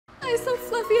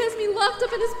isoFluffy has me locked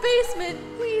up in his basement.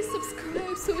 Please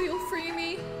subscribe so he'll free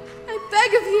me. I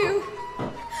beg of you.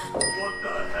 What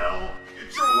the hell?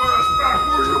 Get your ass back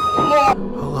where you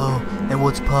belong! Hello, and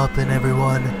what's poppin',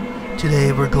 everyone?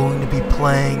 Today we're going to be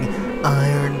playing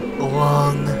Iron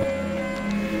Lung.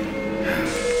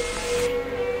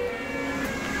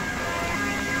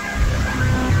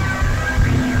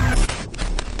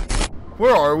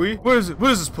 Where are we? What is it?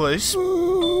 What is this place?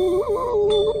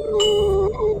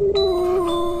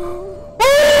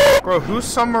 Bro, whose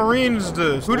submarine is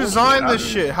this? Who designed this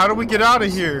shit? How do we get out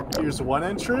of here? Here's one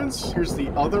entrance. Here's the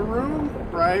other room,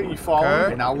 right? You follow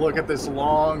me? Now look at this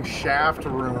long shaft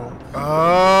room.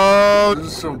 Oh. This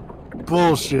is some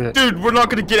bullshit. Dude, we're not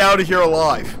gonna get out of here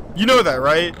alive. You know that,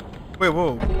 right? Wait,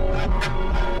 whoa.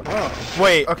 Oh.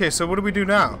 Wait, okay, so what do we do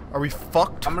now? Are we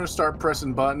fucked? I'm gonna start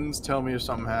pressing buttons. Tell me if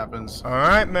something happens.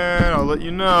 Alright, man, I'll let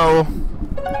you know.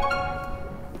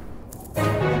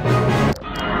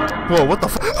 Whoa, what the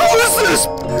f- Who is this?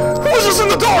 Who is this in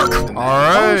the dark? Alright.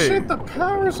 Oh shit, the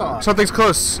power's on. Something's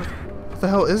close. What the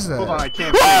hell is that? Hold on, I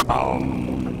can't.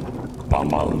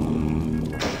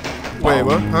 Wait,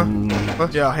 what? Huh?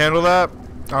 What? Yeah, I'll handle that.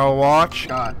 I'll watch.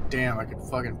 God damn, I could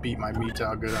fucking beat my meat to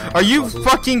how good I am. Are you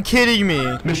fucking kidding me?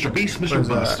 Mr. Beast, Mr.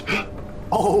 Bust.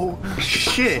 Oh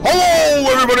shit.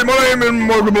 Hello everybody, my name is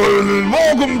Morgan and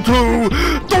welcome to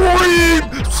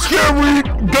 3 Scary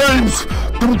Games.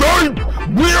 Today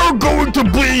we are going to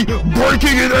be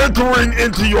breaking and entering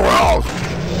into your house.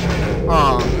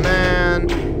 Oh man.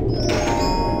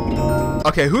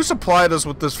 Okay, who supplied us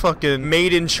with this fucking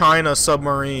made in China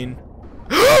submarine?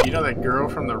 You know that girl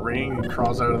from The Ring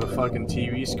crawls out of the fucking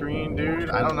TV screen, dude?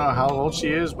 I don't know how old she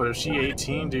is, but if she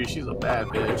 18, dude, she's a bad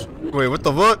bitch. Wait, what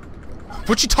the fuck?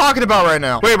 What you talking about right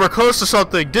now? Wait, we're close to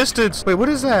something. Distance. Wait, what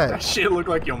is That that? shit look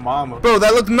like your mama. Bro,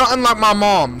 that looked nothing like my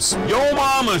mom's. Your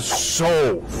mama's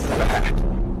so fat.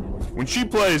 When she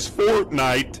plays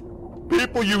Fortnite,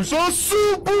 people use a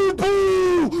super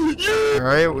boo. Yeah.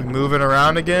 Alright, we moving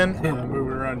around again? I'm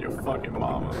moving around your fucking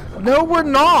mama. No, we're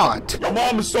not. Your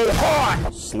mama's so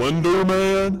hot. Slender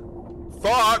Man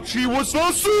thought she was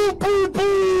a super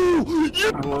boo.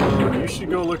 Yeah. Whoa, you should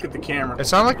go look at the camera. It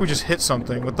sounded like we just hit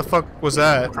something. What the fuck was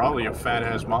that? Probably a fat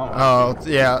ass mama. Oh,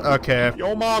 yeah, okay.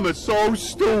 Your mama's so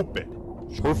stupid.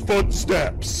 Her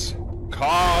footsteps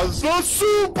cause a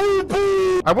super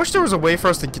boo. I wish there was a way for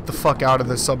us to get the fuck out of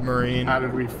this submarine. How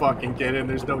did we fucking get in?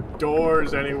 There's no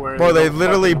doors anywhere. Bro, they There's no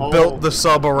literally fucking built hole. the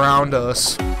sub around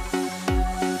us.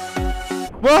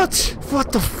 What?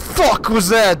 What the fuck was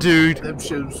that, dude? Them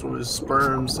ships was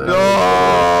sperm cells.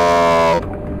 No!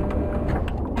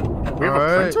 We have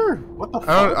a printer? What the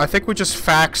fuck? I think we just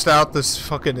faxed out this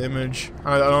fucking image.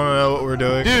 I don't know what we're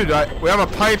doing. Dude, we have a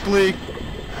pipe leak.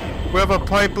 We have a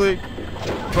pipe leak.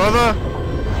 Brother?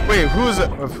 Wait, who is it?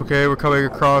 Okay, we're coming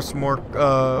across more,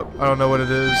 I don't know what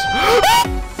it is.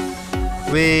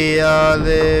 We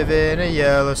live in a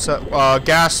yellow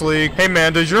gas leak. Hey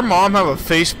man, does your mom have a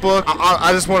Facebook?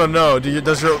 I just want to know.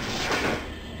 Does your...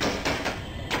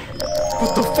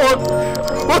 What the fuck?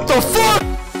 What the fuck?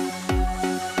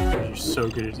 You're so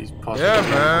good at these puzzles. Yeah,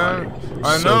 man. You're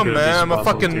I so know, good at man. these I'm a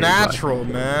puzzles, fucking dude. natural,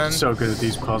 man. You're so good at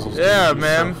these puzzles. Yeah, dude.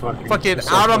 man. You're so Fucking you're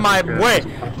so out of my fucking good at way.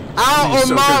 these puzzles. Out You're of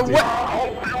so my good at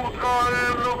way.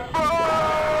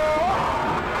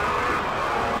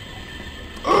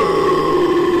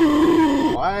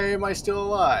 Why am I still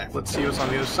alive? Let's see what's on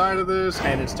the other side of this,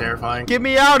 and it's terrifying. Get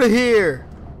me out of here.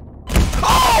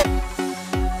 Oh!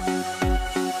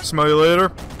 Smell you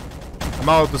later. I'm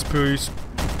out with this piece.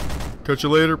 Catch you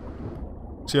later.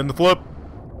 See you on the flip.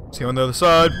 See you on the other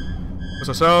side. What's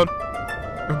that sound?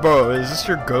 Bro, is this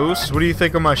your ghost? What do you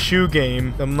think of my shoe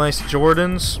game? Them nice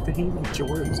Jordans? They ain't even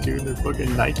Jordans, dude. They're fucking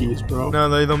Nikes, bro. No,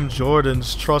 they them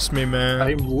Jordans. Trust me, man.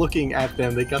 I'm looking at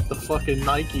them. They got the fucking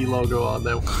Nike logo on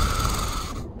them.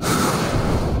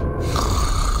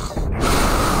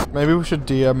 Maybe we should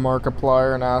DM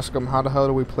Markiplier and ask him how the hell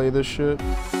do we play this shit?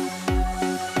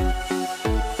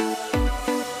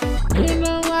 You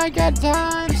know I got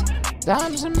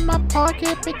dimes in my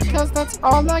pocket because that's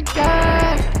all I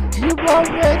got. You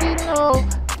already know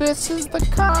this is the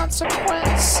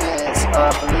consequences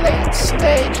of late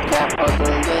stage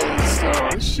capitalism.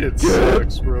 This shit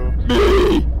sucks, bro.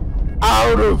 Me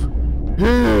out of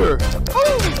here!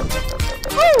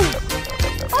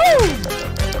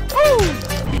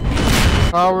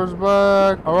 Power's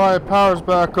back. Alright, power's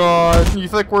back on. You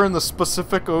think we're in the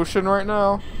Pacific Ocean right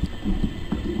now?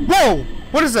 Whoa!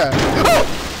 What is that? Oh!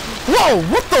 Whoa!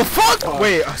 What the fuck?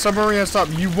 Wait, submarine has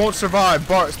stopped. You won't survive.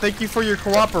 Bart, thank you for your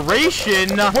cooperation.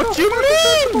 What you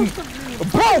mean?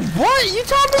 Bro, what? You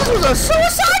told me this was a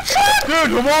suicide trap?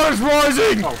 Dude, the water's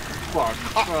rising! fuck.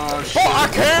 Oh, shit. Oh, I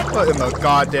can't! What in the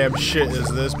goddamn shit is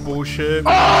this bullshit?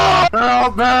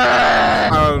 Help me!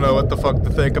 I don't know what the fuck to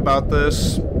think about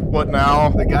this. What now?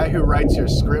 The guy who writes your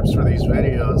scripts for these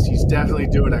videos, he's definitely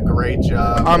doing a great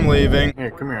job. I'm leaving.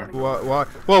 Here, come here. What?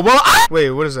 Whoa, ah!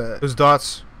 Wait, what is that? Those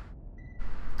dots.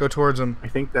 Go towards him. I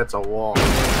think that's a wall.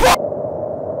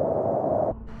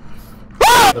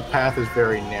 The path is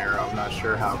very narrow. I'm not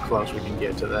sure how close we can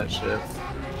get to that shit.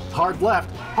 Hard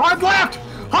left! Hard left!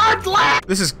 Hard left!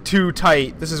 This is too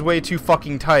tight. This is way too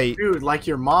fucking tight. Dude, like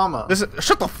your mama. This is—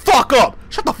 shut the fuck up!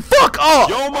 Shut the fuck up!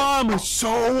 Your mom is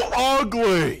so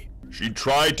ugly. She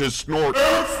tried to snort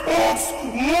Xbox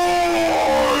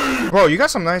Live. Bro, you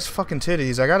got some nice fucking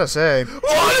titties, I gotta say.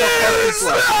 What is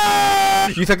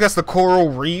that? Do you think that's the coral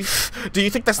reef? Do you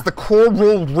think that's the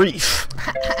coral reef?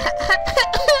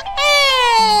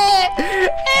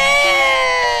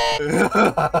 Take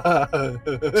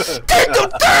the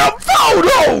damn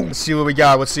photo! Let's see what we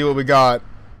got. Let's see what we got.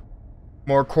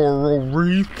 More coral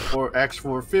reef. Or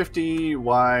X450,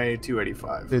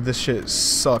 Y285. Dude, this shit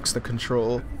sucks the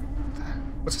control.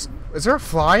 What's this? Is there a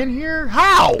fly in here?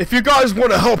 How? If you guys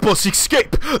want to help us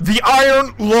escape the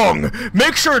iron lung,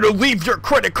 make sure to leave your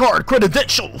credit card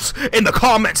credentials in the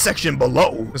comment section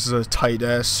below. This is a tight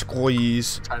ass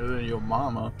squeeze. Tighter than your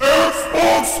mama.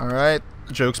 Alright.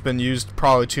 Joke's been used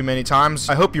probably too many times.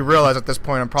 I hope you realize at this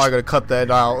point I'm probably gonna cut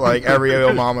that out, like every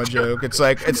Yo Mama joke. It's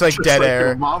like dead like air.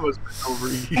 Your mama's over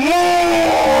you.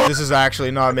 This is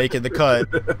actually not making the cut.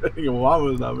 Your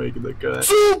mama's not making the cut.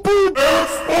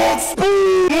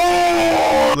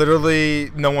 Literally,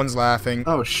 no one's laughing.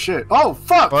 Oh shit! Oh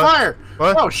fuck! What? Fire!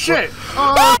 What? Oh shit!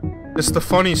 It's the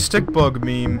funny stick bug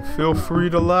meme. Feel free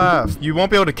to laugh. You won't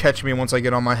be able to catch me once I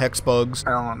get on my hex bugs.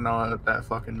 I don't know what that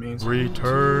fucking means.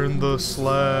 Return the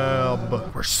slab.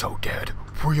 We're so dead.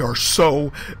 We are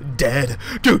so dead.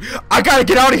 Dude, I gotta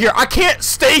get out of here. I can't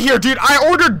stay here, dude. I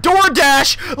ordered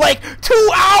DoorDash like 2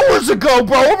 hours ago,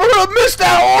 bro. We're gonna miss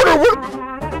that order.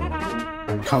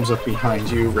 Comes up behind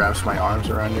you, wraps my arms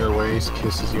around your waist,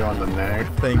 kisses you on the neck.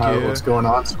 Thank you. What's going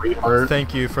on, sweetheart?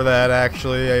 Thank you for that,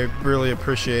 actually. I really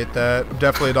appreciate that. I'm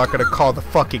definitely not gonna call the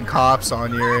fucking cops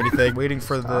on you or anything. Waiting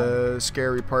for the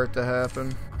scary part to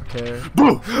happen. Okay.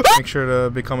 Make sure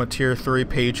to become a tier 3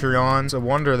 Patreon. It's a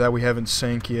wonder that we haven't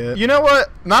sank yet. You know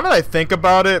what? Now that I think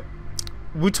about it,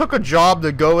 we took a job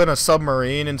to go in a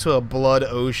submarine into a blood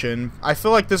ocean. I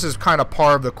feel like this is kind of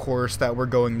par of the course that we're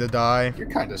going to die. You're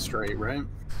kind of straight, right?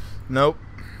 Nope.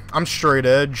 I'm straight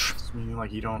edge. I mean,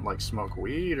 like, you don't, like, smoke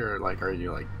weed, or, like, are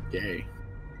you, like, gay?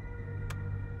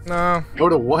 No. Go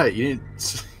to what? You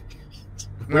didn't...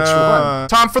 Which one?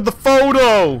 Time for the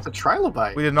photo! It's a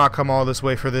trilobite. We did not come all this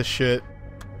way for this shit.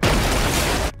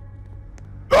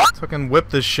 Fucking whip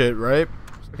this shit, right?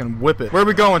 Fucking whip it. Where are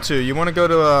we going to? You want to go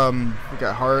to, we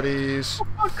got Hardee's.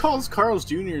 What calls Carl's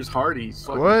Jr.'s Hardee's?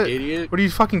 Fucking What? idiot. What are you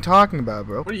fucking talking about,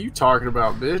 bro? What are you talking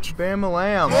about, bitch?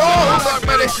 Bam-a-lam.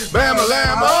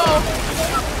 Bam-a-lam.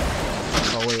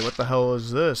 Oh, wait, what the hell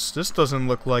is this? This doesn't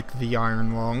look like the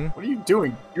iron lung. What are you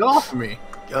doing? Get off of me.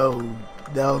 Oh,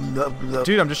 no.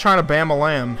 Dude, I'm just trying to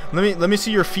bam-a-lam. Let me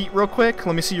see your feet real quick.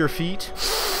 Let me see your feet.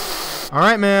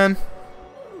 Alright, man.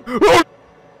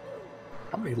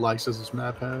 How many likes does this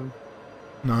map have?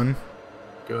 None.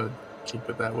 Good. Keep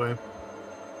it that way.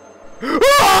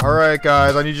 Alright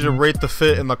guys, I need you to rate the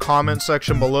fit in the comment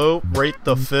section below. Rate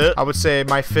the fit. I would say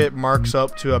my fit marks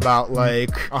up to about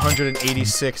like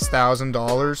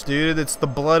 $186,000. Dude, it's the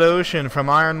blood ocean from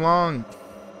Iron Lung.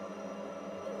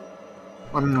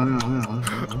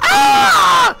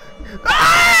 Ah!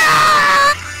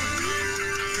 Ah!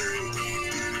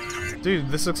 Dude,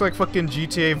 this looks like fucking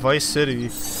GTA Vice City.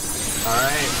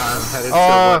 Alright, I'm headed to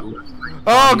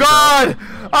oh god!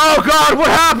 Oh god, what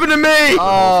happened to me?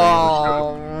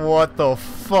 Oh, what the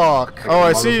fuck? Oh,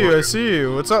 I see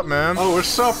you. What's up, man? Oh,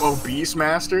 what's up, obese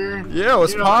master? Yeah,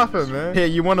 what's poppin', man? Hey,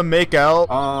 you wanna make out?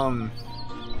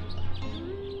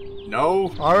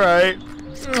 No. Alright.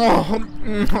 Oh,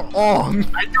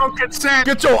 I don't consent!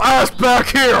 get your ass back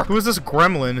here! Who's this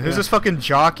gremlin? Who's this fucking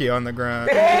jockey on the ground?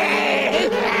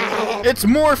 It's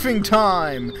morphing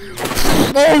time!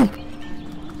 Oh!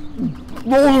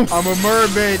 I'm a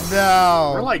mermaid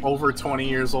now. We're like over 20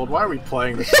 years old. Why are we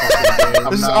playing this fucking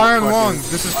game? This is Iron Lung.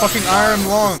 This is fucking Iron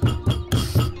Lung.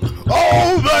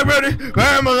 Oh, Black Betty,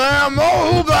 Bam-a-lam.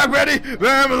 Oh, Black Betty,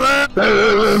 Bam-a-lam.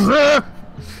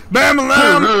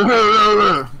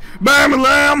 Bam-a-lam.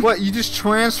 Bam-a-lam. What? You just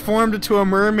transformed into a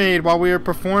mermaid while we were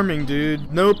performing,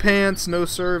 dude. No pants, no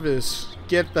service.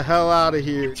 get the hell out of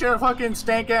here. Your fucking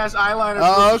stank ass eyeliner.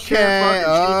 Okay,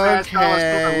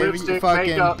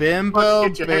 fucking bimbo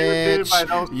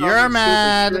bitch. You're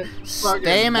mad.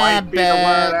 Stay mad,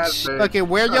 bitch. Okay,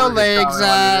 where your legs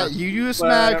at? You just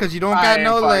mad because you don't got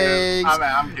no legs.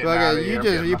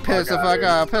 Okay, you piss the fuck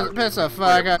off. Piss the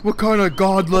fuck off. What kind of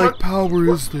godlike power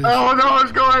is this? I don't know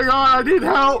what's going on. I need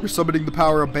help. You're summoning the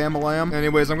power of Bamalam.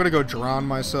 Anyways, I'm gonna go drown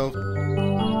myself.